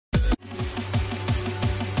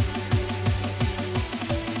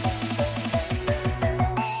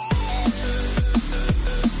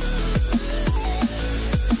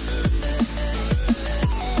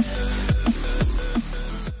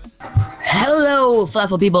Hello,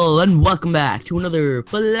 Falafel people, and welcome back to another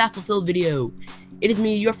Falafel video. It is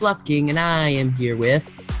me, your Fluff King, and I am here with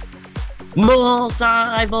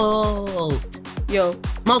Multivolt. Yo,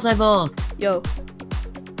 Multivolt. yo,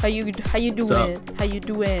 how you doing? So, How you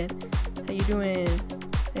doing?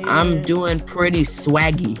 I'm doing pretty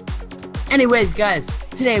swaggy. Anyways, guys,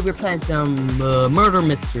 today we're playing some murder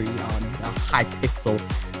mystery on the Hypixel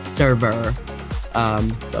server.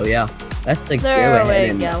 So yeah, let's go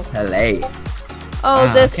ahead and play.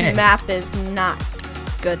 Oh, this okay. map is not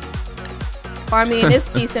good. Or I mean, it's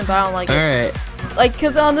decent, but I don't like it. Alright. Like,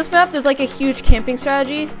 cause on this map, there's like a huge camping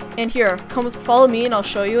strategy. And here, follow me, and I'll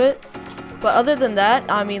show you it. But other than that,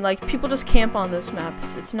 I mean, like, people just camp on this map.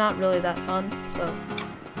 It's not really that fun. So.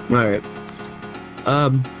 Alright.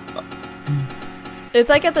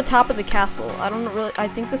 It's like at the top of the castle. I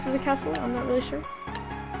think this is a castle. I'm not really sure.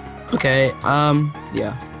 Okay.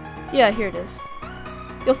 Yeah. Yeah, here it is.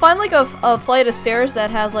 You'll find like a flight of stairs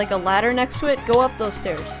that has like a ladder next to it. Go up those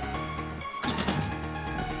stairs.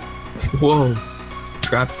 Whoa.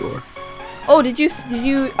 Trapdoor. Oh,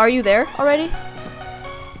 are you there already?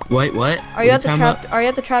 Wait, what? Are you at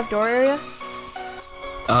the trapdoor area?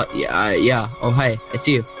 Yeah. Oh, hi. I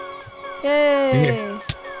see you. Yay.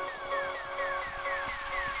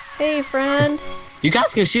 Hey, friend. You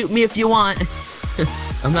guys can shoot me if you want.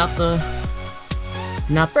 I'm not the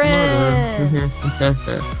friend.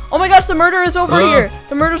 murderer. Oh my gosh, the murderer is over here.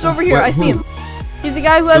 The murderer's over here. I see him. He's the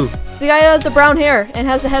guy who has the brown hair and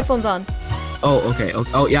has the headphones on. Oh, okay.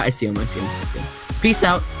 Oh, yeah, I see him. Peace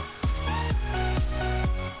out.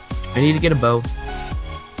 I need to get a bow.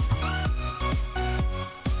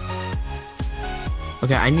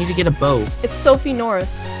 Okay, I need to get a bow. It's Sophie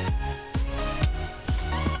Norris.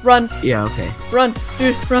 Run. Yeah, okay. Run,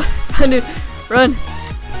 dude. Run, dude. Run.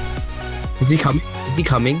 Is he coming?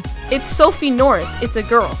 It's Sophie Norris. It's a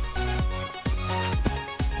girl.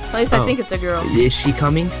 At least I think it's a girl. Is she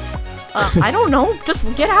coming? I don't know. Just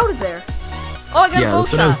get out of there. Oh, I got a bow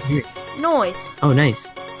shot. Nice. Oh, nice.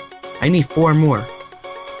 I need 4 more.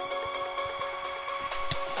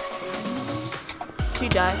 She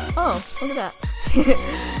died. Oh, look at that.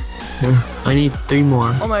 I need 3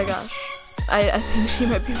 more. Oh my gosh. I think she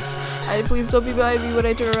might be. Please don't be behind me when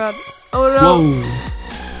I turn around. Oh no. Whoa.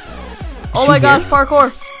 Oh my gosh, parkour.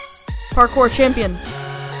 Parkour champion.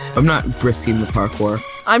 I'm not risking the parkour.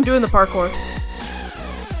 I'm doing the parkour.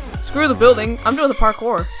 Screw the building. I'm doing the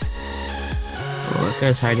parkour. Oh, that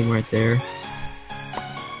guy's hiding right there.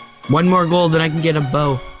 1 more gold, then I can get a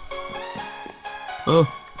bow. Oh.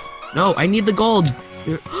 No, I need the gold.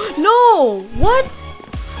 No! What?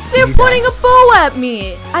 They're pointing a bow at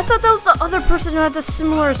me! I thought that was the other person who had the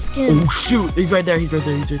similar skin. Oh shoot! He's right there.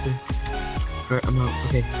 Alright, I'm out.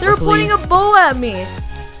 Okay. They're pointing a bow at me.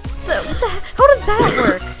 How does that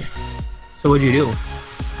work? So what'd you do?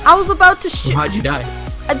 I was about to shoot. How'd you die?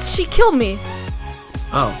 She killed me.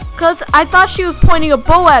 Oh. Cause I thought she was pointing a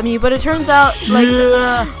bow at me, but it turns out like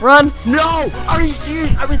run. No! Are you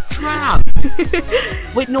serious? I was trapped.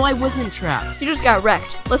 Wait, no, I wasn't trapped. You just got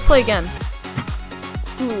wrecked. Let's play again.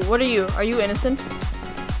 Ooh, what are you? Are you innocent?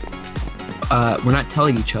 We're not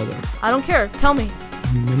telling each other. I don't care. Tell me.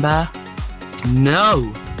 Remember?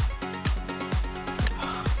 No.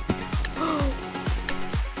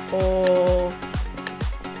 Oh.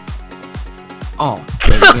 Oh,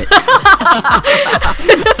 dang it.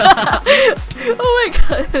 Oh my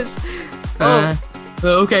gosh.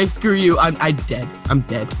 Okay, screw you. I'm dead. I'm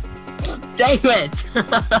dead. Dang it.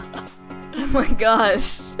 Oh my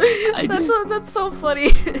gosh. That's so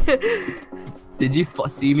funny. Did you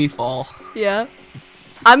see me fall? Yeah.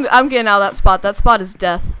 I'm getting out of that spot. That spot is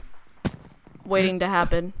death. Waiting to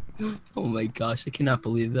happen. Oh my gosh, I cannot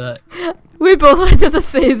believe that. We both went to the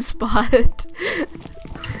same spot.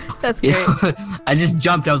 That's great. Yeah, I just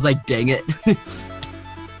jumped, I was like, dang it.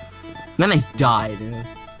 Then I died, and it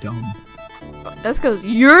was dumb. That's because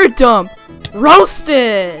you're dumb.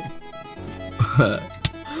 Roasted!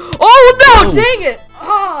 Oh no, dang it!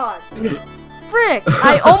 Oh, frick!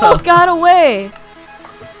 I almost got away.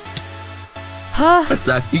 Huh? That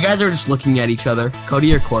sucks. You guys are just looking at each other. Go to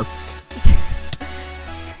your corpse.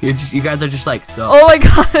 You guys are just like, so. Oh my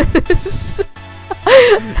god.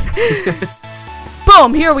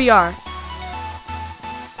 Boom, here we are.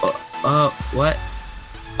 What?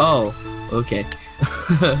 Oh, okay.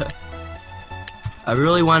 I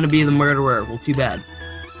really want to be the murderer. Well, too bad.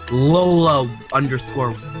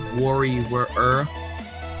 Lolo_warrior.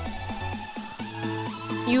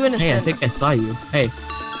 You innocent. Hey, I think I saw you. Hey.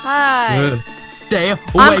 Hi. Stay away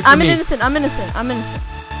from me. I'm innocent.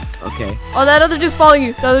 Okay. Oh, that other dude's following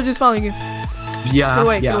you. Yeah.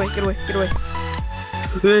 Get away.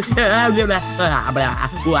 How do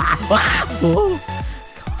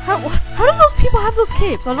those people have those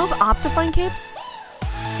capes? Are those Optifine capes?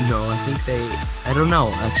 No, I think I don't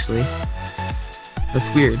know, actually. That's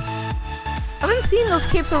weird. I haven't seen those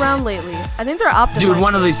capes around lately. I think they're Optifine. Dude,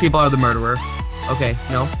 one of these people are the murderer. Okay,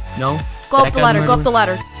 no. Go up the ladder, go up the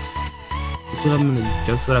ladder.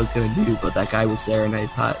 That's what I was gonna do, but that guy was there and I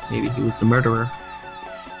thought maybe he was the murderer.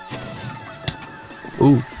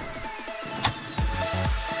 Ooh.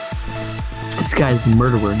 This guy's the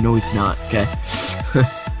murderer. No, he's not. Okay.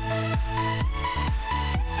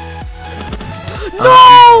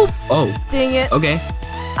 No! Oh. Dang it. Okay.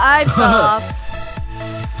 I fell off.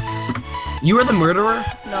 You were the murderer?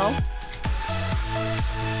 No.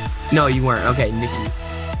 No, you weren't. Okay, Nikki.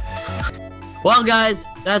 Well, guys,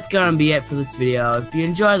 that's gonna be it for this video. If you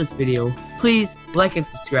enjoy this video, please like and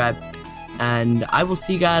subscribe. And I will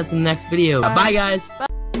see you guys in the next video. Bye guys. Bye.